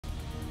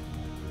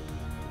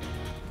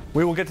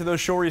We will get to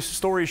those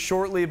stories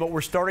shortly, but we're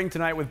starting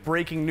tonight with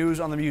breaking news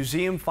on the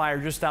museum fire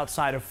just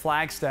outside of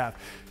Flagstaff.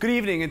 Good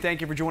evening and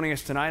thank you for joining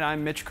us tonight.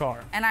 I'm Mitch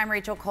Carr. And I'm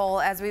Rachel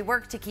Cole. As we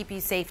work to keep you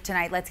safe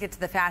tonight, let's get to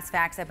the fast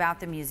facts about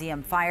the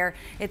museum fire.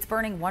 It's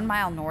burning 1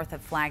 mile north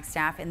of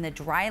Flagstaff in the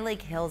Dry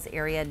Lake Hills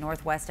area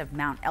northwest of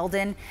Mount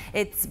Eldon.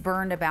 It's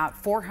burned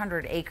about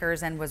 400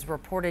 acres and was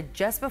reported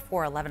just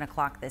before 11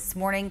 o'clock this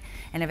morning.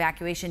 An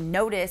evacuation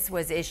notice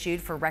was issued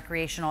for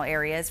recreational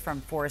areas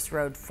from Forest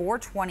Road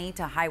 420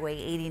 to Highway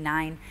 89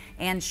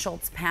 and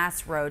Schultz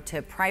Pass Road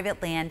to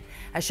private land.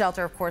 A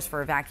shelter, of course,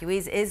 for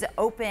evacuees is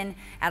open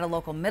at a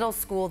local middle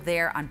school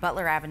there on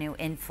Butler Avenue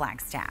in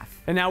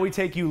Flagstaff. And now we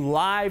take you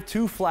live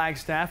to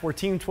Flagstaff, where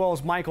Team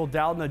 12's Michael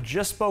Doudna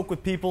just spoke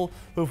with people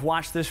who've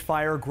watched this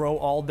fire grow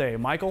all day.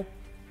 Michael?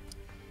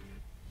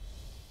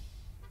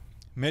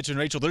 Mitch and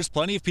Rachel, there's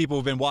plenty of people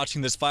who've been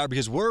watching this fire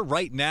because we're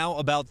right now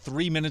about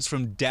 3 minutes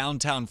from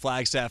downtown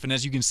Flagstaff. And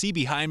as you can see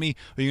behind me,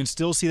 you can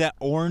still see that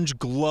orange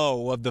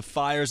glow of the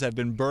fires that have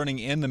been burning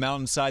in the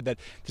mountainside that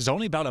is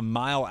only about a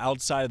mile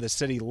outside of the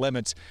city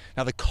limits.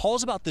 Now, the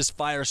calls about this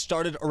fire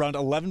started around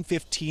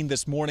 11:15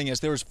 this morning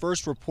as there was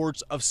first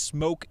reports of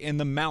smoke in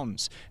the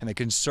mountains. And the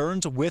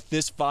concerns with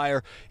this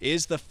fire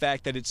is the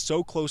fact that it's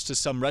so close to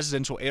some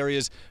residential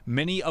areas,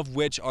 many of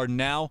which are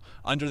now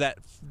under that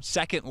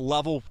second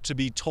level to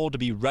be told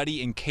to be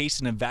ready in case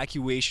an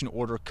evacuation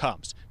order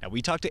comes. Now,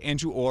 we talked to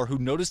Andrew Orr, who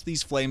noticed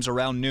these flames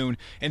around noon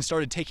and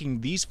started taking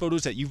these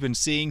photos that you've been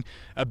seeing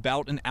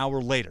about an hour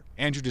later.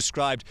 Andrew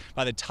described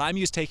by the time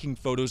he was taking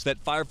photos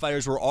that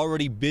firefighters were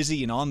already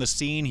busy and on the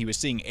scene. He was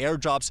seeing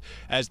airdrops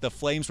as the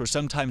flames were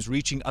sometimes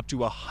reaching up to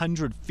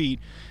 100 feet.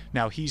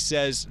 Now, he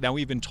says, now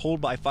we've been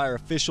told by fire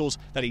officials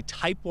that a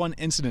Type 1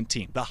 incident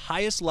team, the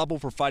highest level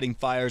for fighting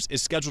fires,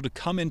 is scheduled to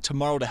come in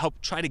tomorrow to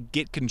help try to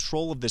get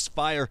control of this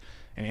fire.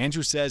 And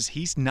Andrew says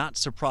he's not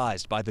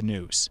surprised by the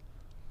news.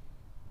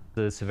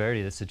 The severity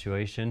of the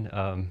situation,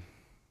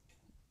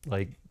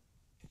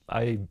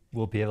 I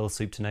will be able to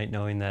sleep tonight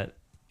knowing that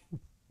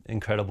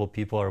incredible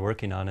people are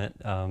working on it.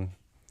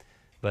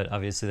 But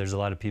obviously there's a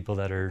lot of people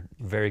that are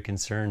very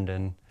concerned,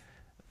 and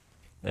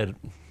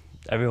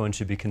everyone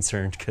should be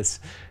concerned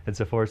because it's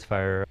a forest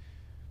fire.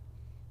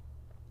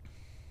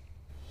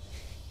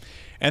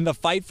 And the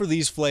fight for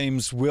these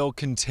flames will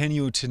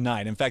continue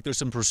tonight. In fact, there's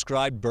some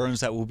prescribed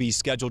burns that will be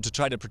scheduled to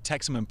try to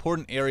protect some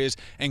important areas,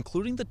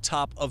 including the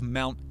top of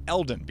Mount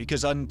Eldon.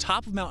 Because on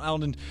top of Mount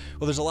Eldon,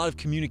 well, there's a lot of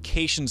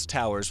communications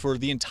towers for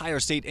the entire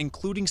state,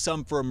 including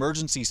some for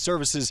emergency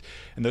services.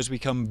 And those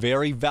become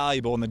very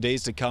valuable in the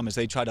days to come as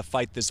they try to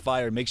fight this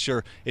fire and make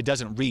sure it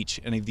doesn't reach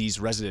any of these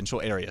residential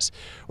areas.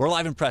 We're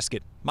live in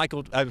Prescott.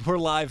 We're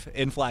live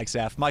in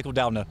Flagstaff. Michael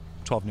Doudna,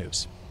 12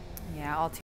 News. Yeah, all